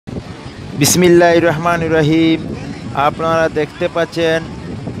বিসমিল্লাহির রহমানির রহিম। আপনারা দেখতে পাচ্ছেন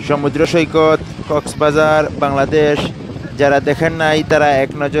সমুদ্র সৈকত কক্সবাজার বাংলাদেশ। যারা দেখেন নাই তারা এক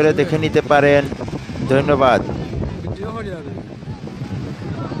নজরে দেখে নিতে পারেন। ধন্যবাদ।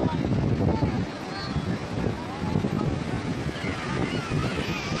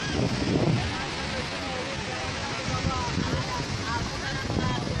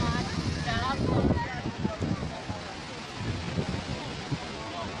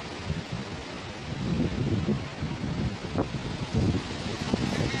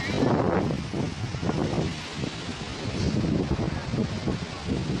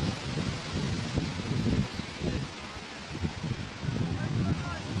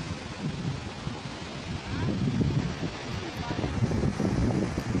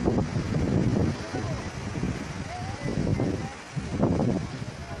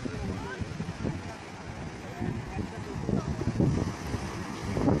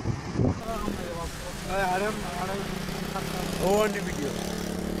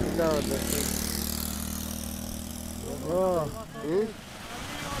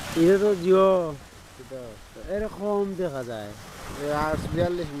 এটা তো জিও এরকম দেখা যায়।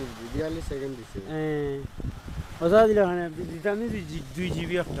 42 সেকেন্ড দিছে। ওটা দিলে ওখানে দিতাম 2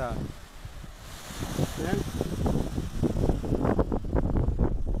 GB একটা। হ্যাঁ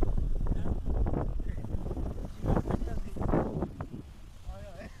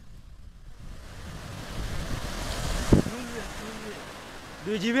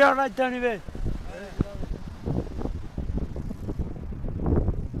 2 GB একটা নিবে।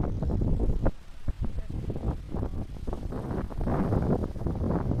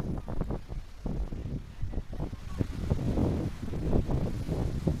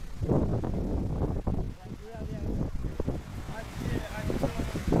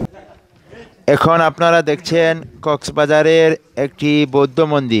 এখন আপনারা দেখছেন কক্সবাজারের একটি বৌদ্ধ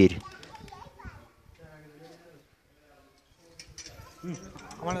মন্দির।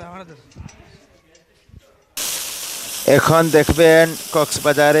 এখন দেখবেন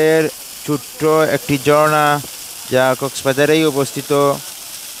কক্সবাজারের ছোট্ট একটি ঝর্ণা, যা কক্সবাজারেই অবস্থিত।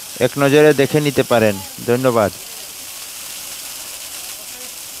 এক নজরে দেখে নিতে পারেন। ধন্যবাদ।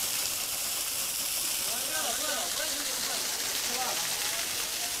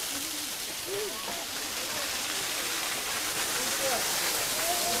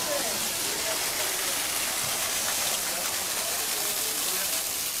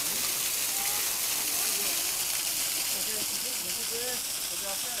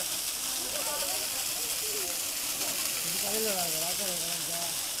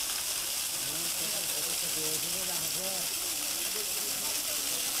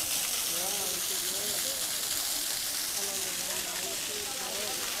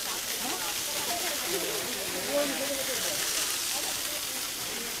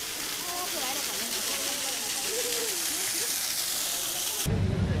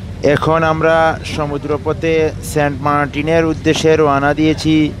 এখন আমরা সমুদ্রপথে সেন্ট মার্টিনের উদ্দেশ্যে রওনা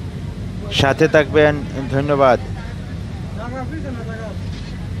দিয়েছি। সাথে থাকবেন। ধন্যবাদ।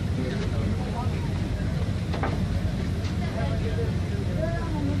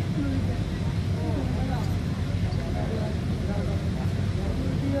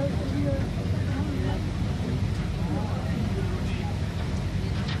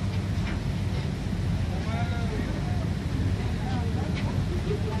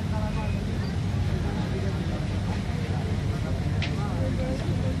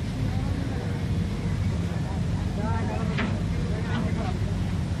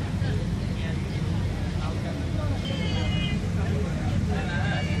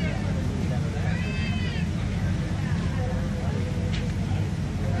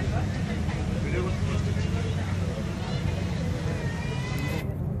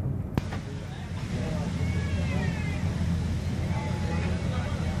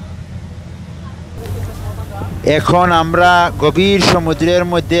 এখন আমরা গভীর সমুদ্রের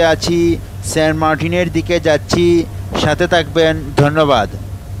মধ্যে আছি। সেন্ট মার্টিনের দিকে যাচ্ছি। সাথে থাকবেন। ধন্যবাদ।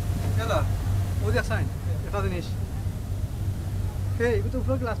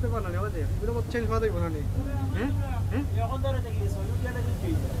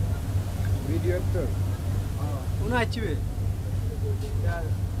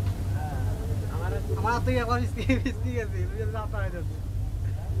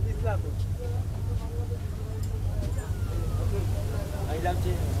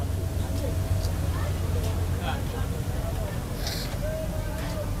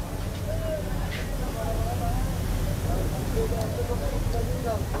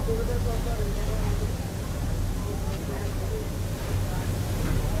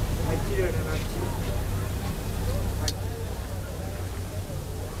 Thank you.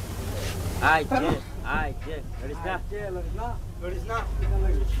 Ai che, Lorisna. Lorisna.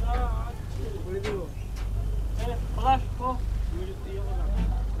 خلاص خو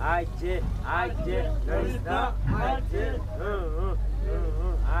Ai che, Lorisna.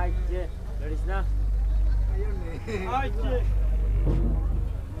 Ai che, Lorisna.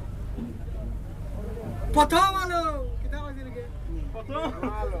 প্রথম আলো কিতা কইছিল কে প্রথম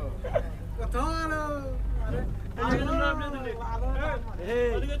প্রথম আলো আরে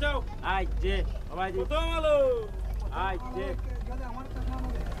ওদিকে যাও Ai che, বাবাই দি। প্রথম আলো Ai che,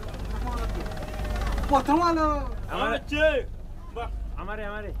 প্রথম আলো আমার হচ্ছে বাহ আমারে।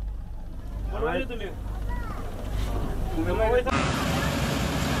 বড় হয়ে তুমি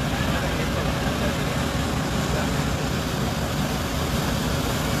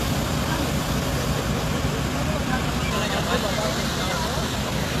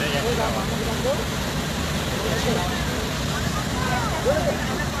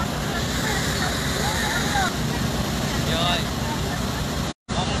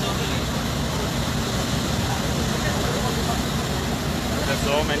There's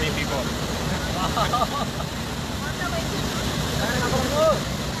so many people.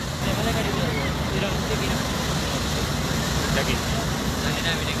 Lagi.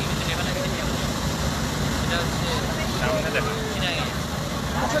 সামনে দেখা।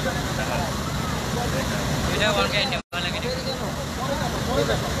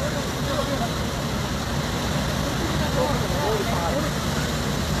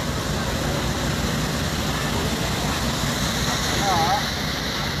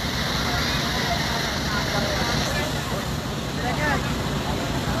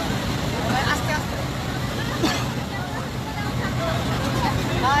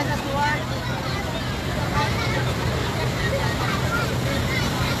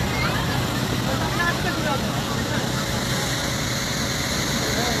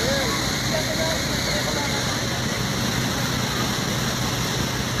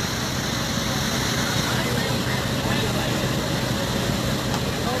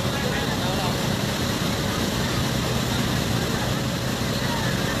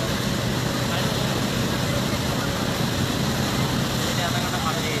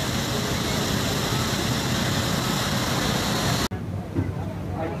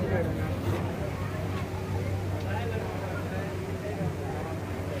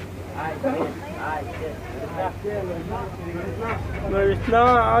 Lorisna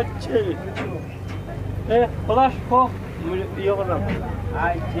আছে خلاص خو يغرب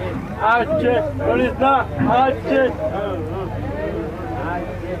Ai che, আছে Lorisna আছে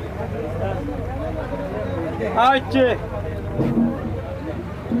আছে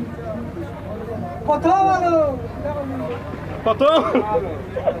প্রথম আলো প্রথম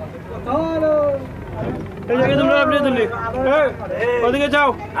প্রথম আলো এই জায়গায় তোমরা আপনি তুলি ওদিকে যাও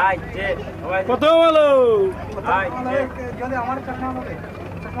ai che, বাবাই দি। প্রথম আলো Ai che, যদি আমার চশমা আলো দে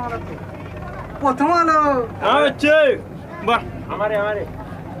চশমা আলো দে প্রথম আলো আছে বাহ আমারে।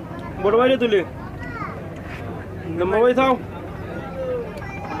 বড় বাইরে তুলি লম্বা বাই থাও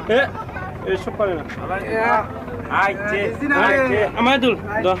এসব পারে না Ai che, আমায় তুল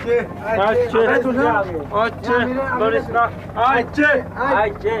আছে আছে Lorisna আছে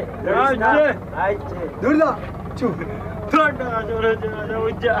ai che, Lorisna. Ai che. Ai che, দূর দাও চুপ ঠান্ডা জোরে জোরে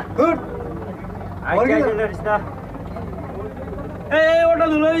উজ্জা দূর ai che, Lorisna. এই ওটা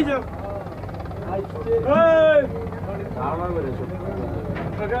ধুলে দিছো এই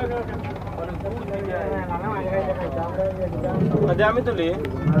আচ্ছা আমি তুলি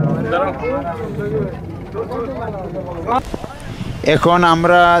দাঁড়াও এখন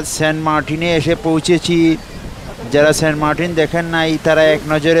আমরা সেন্ট মার্টিনে এসে পৌঁছেছি। যারা সেন্ট মার্টিন দেখেন নাই তারা এক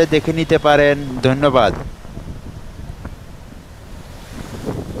নজরে দেখে নিতে পারেন। ধন্যবাদ।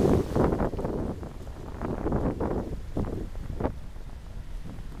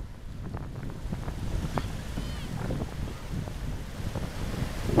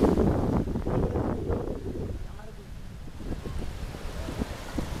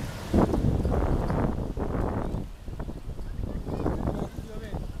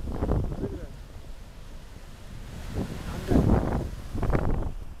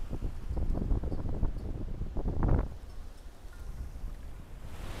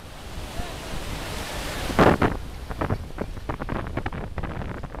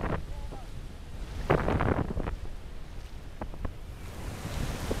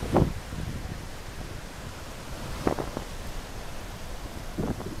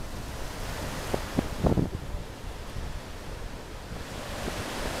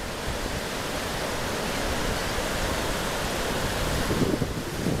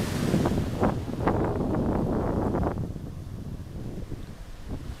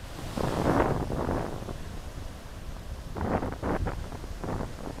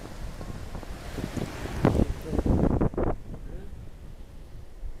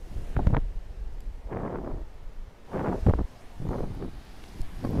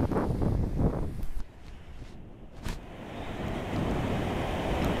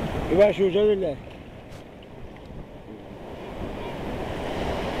 Şuraya şu şöyle.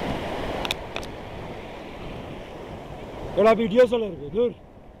 Ola video solar be, dur.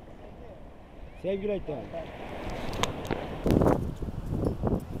 Sevgili Aytan.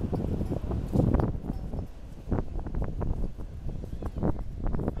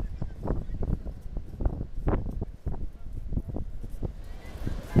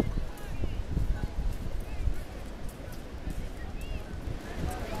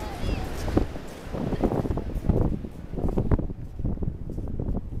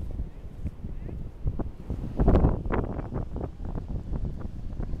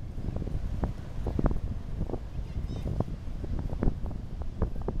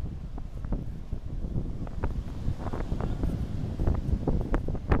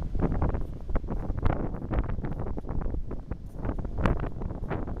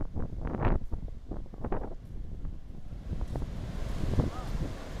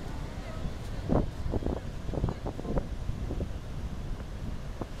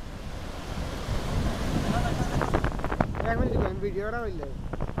 ভিডিওটা হইলে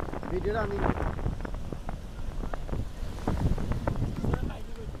ভিডিওটা আমি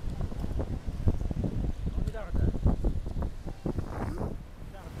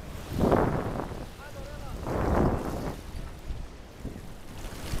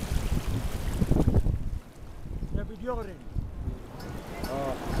ভিডিও করেন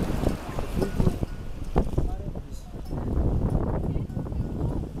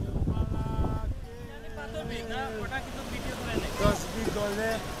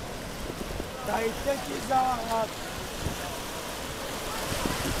Kayıtta ki zahat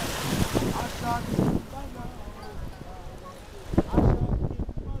Aşağı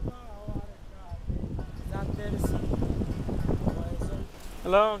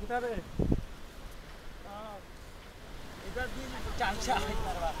Hello, kita ada.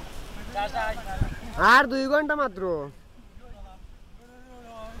 আর 2 ঘন্টা মাত্র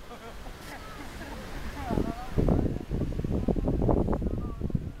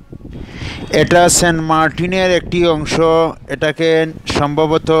এটা সেন্ট মার্টিনের একটি অংশ। এটাকে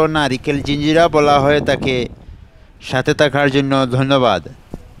সম্ভবত নারিকেল জিঞ্জিরা বলা হয়ে থাকে। সাথে থাকার জন্য ধন্যবাদ।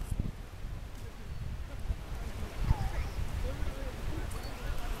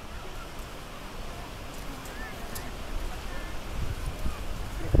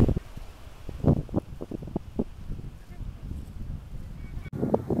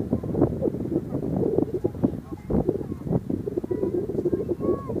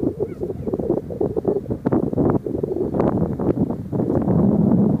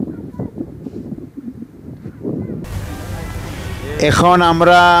 এখন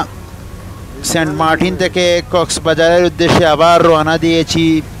আমরা সেন্ট মার্টিন থেকে কক্সবাজারের উদ্দেশ্যে আবার রওনা দিয়েছি।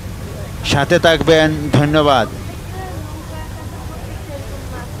 সাথে থাকবেন, ধন্যবাদ।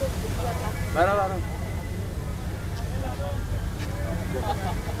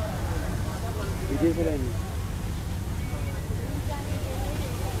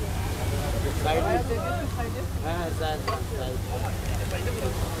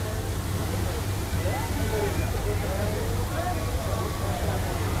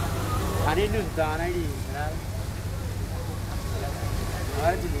 Hari ini sudah naik di,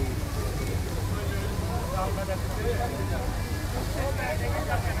 hari ini.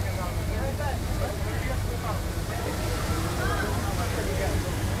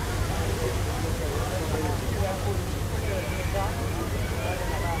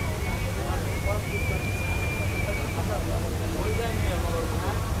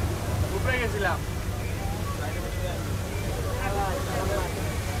 Upre gesilam.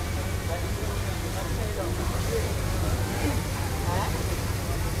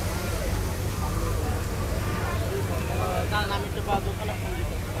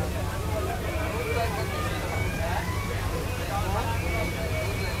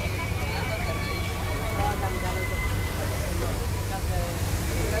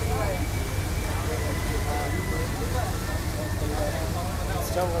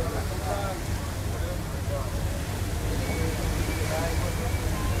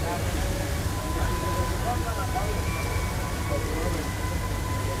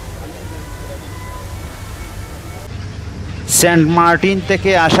 Saint Martin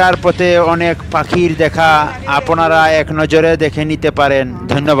থেকে আসার পথে অনেক পাখির দেখা আপনারা এক নজরে দেখে নিতে পারেন।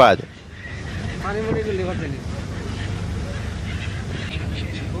 ধন্যবাদ।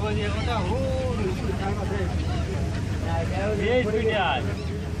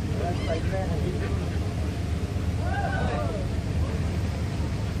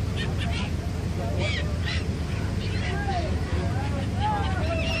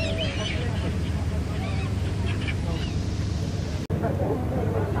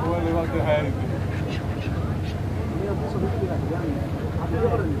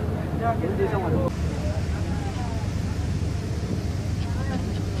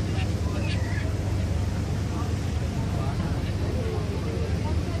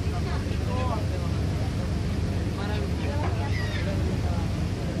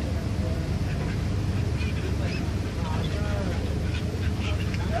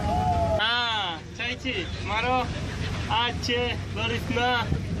 আছি মারো আছে লরিস না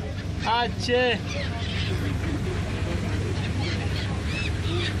আছে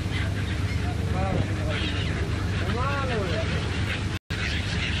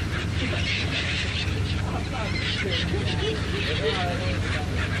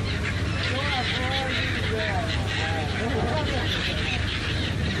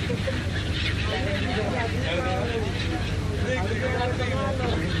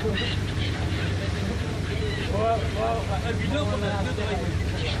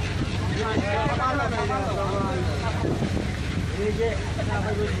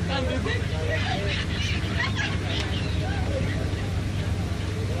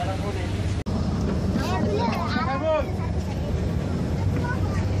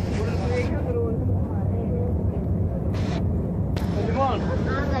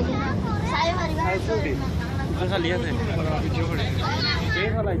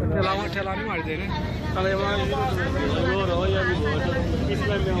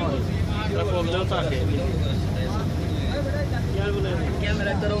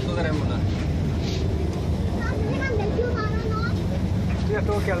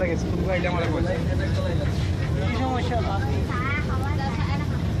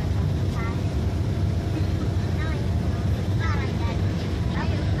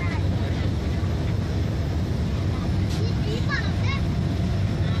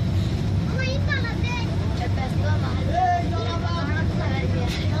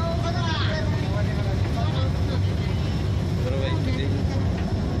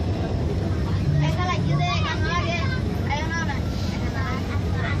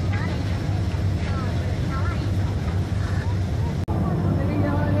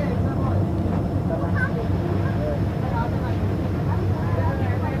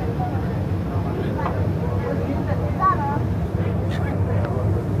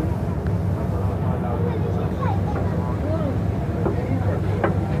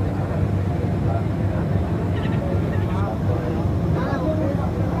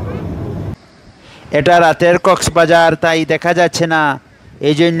এটা রাতের কক্সবাজার, তাই দেখা যাচ্ছে না।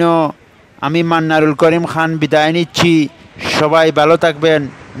 এই জন্য আমি মান্নারুল করিম খান বিদায় নিচ্ছি। সবাই ভালো থাকবেন,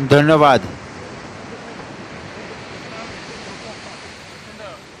 ধন্যবাদ।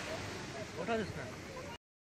 ওটা